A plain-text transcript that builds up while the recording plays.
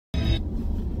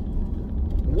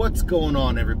What's going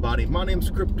on, everybody? My name's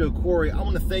Crypto Corey. I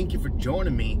want to thank you for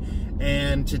joining me,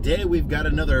 and today we've got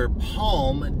another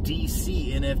Palm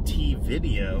DC NFT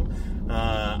video.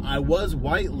 I was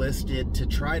whitelisted to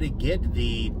try to get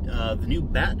the new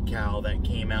Bat Cowl that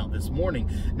came out this morning.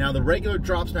 Now, the regular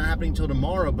drop's not happening till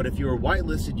tomorrow, but if you were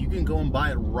whitelisted, you can go and buy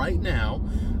it right now,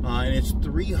 and it's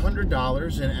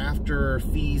 $300, and after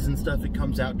fees and stuff, it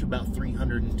comes out to about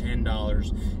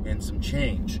 $310 and some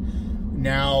change.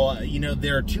 Now, you know,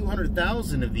 there are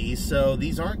 200,000 of these, so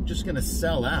these aren't just going to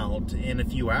sell out in a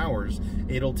few hours.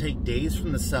 It'll take days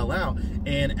from the sell out,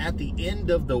 and at the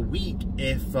end of the week,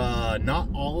 if not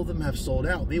all of them have sold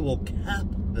out, they will cap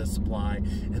the supply,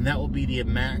 and that will be the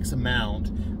max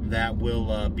amount that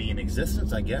will be in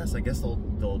existence, I guess. I guess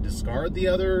they'll discard the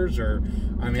others, or,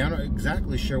 I mean, I'm not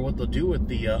exactly sure what they'll do with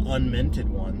the unminted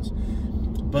ones.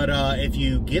 But if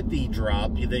you get the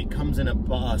drop, it comes in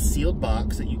a sealed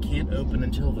box that you can't open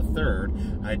until the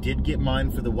 3rd. I did get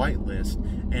mine for the whitelist,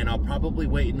 and I'll probably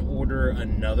wait and order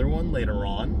another one later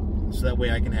on, so that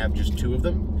way I can have just 2 of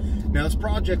them. Now, this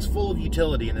project's full of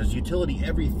utility, and there's utility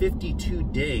every 52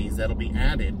 days that'll be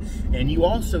added. And you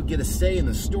also get a say in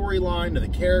the storyline of the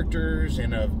characters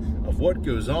and of what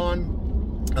goes on.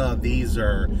 These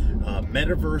are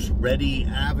metaverse-ready,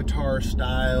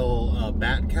 avatar-style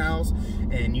Bat Cowls,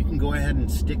 and you can go ahead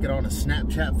and stick it on a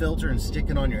Snapchat filter and stick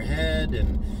it on your head,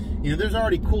 and you know, there's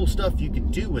already cool stuff you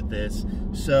can do with this.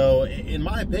 So, in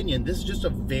my opinion, this is just a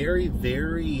very,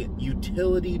 very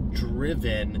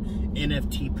utility-driven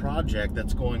NFT project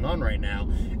that's going on right now.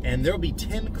 And there'll be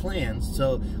 10 clans,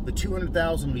 so the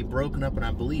 200,000 will be broken up in,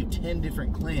 I believe, 10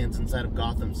 different clans inside of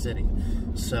Gotham City.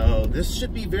 So this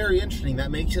should be very interesting.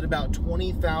 That makes it about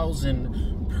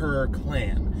 20,000 per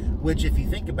clan, which, if you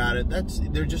think about it,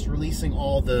 they're just releasing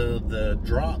all the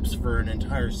drops for an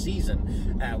entire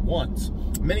season at once.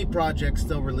 Many projects,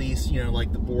 they'll release, you know,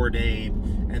 like the Bored Ape,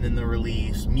 and then they'll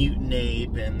release Mutant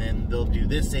Ape, and then they'll do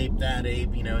this ape, that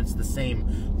ape. You know, it's the same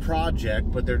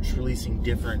project, but they're just releasing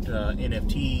different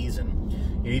NFTs. And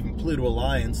you know, even Pluto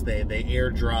Alliance, they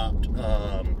airdropped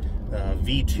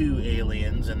V2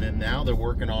 aliens, and then now they're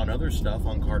working on other stuff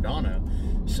on Cardano.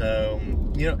 So,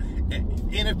 you know,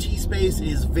 NFT space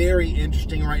is very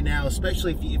interesting right now,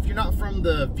 especially if you're not from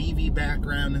the VV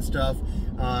background and stuff.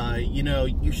 You know,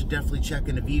 you should definitely check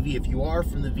into VV. If you are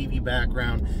from the VV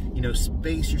background, you know,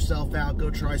 space yourself out,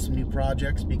 go try some new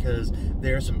projects, because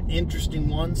there are some interesting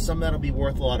ones, some that'll be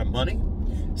worth a lot of money,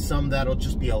 some that'll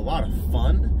just be a lot of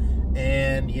fun,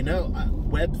 and, you know,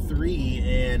 Web3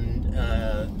 and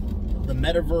the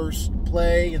metaverse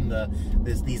play and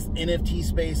these NFT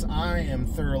space, I am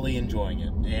thoroughly enjoying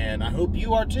it, and I hope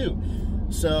you are too.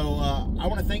 So I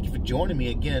want to thank you for joining me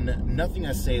again. Nothing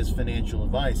I say is financial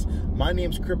advice. My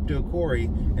name's Crypto Corey,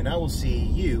 and I will see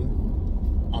you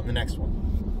on the next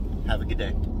one. Have a good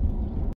day.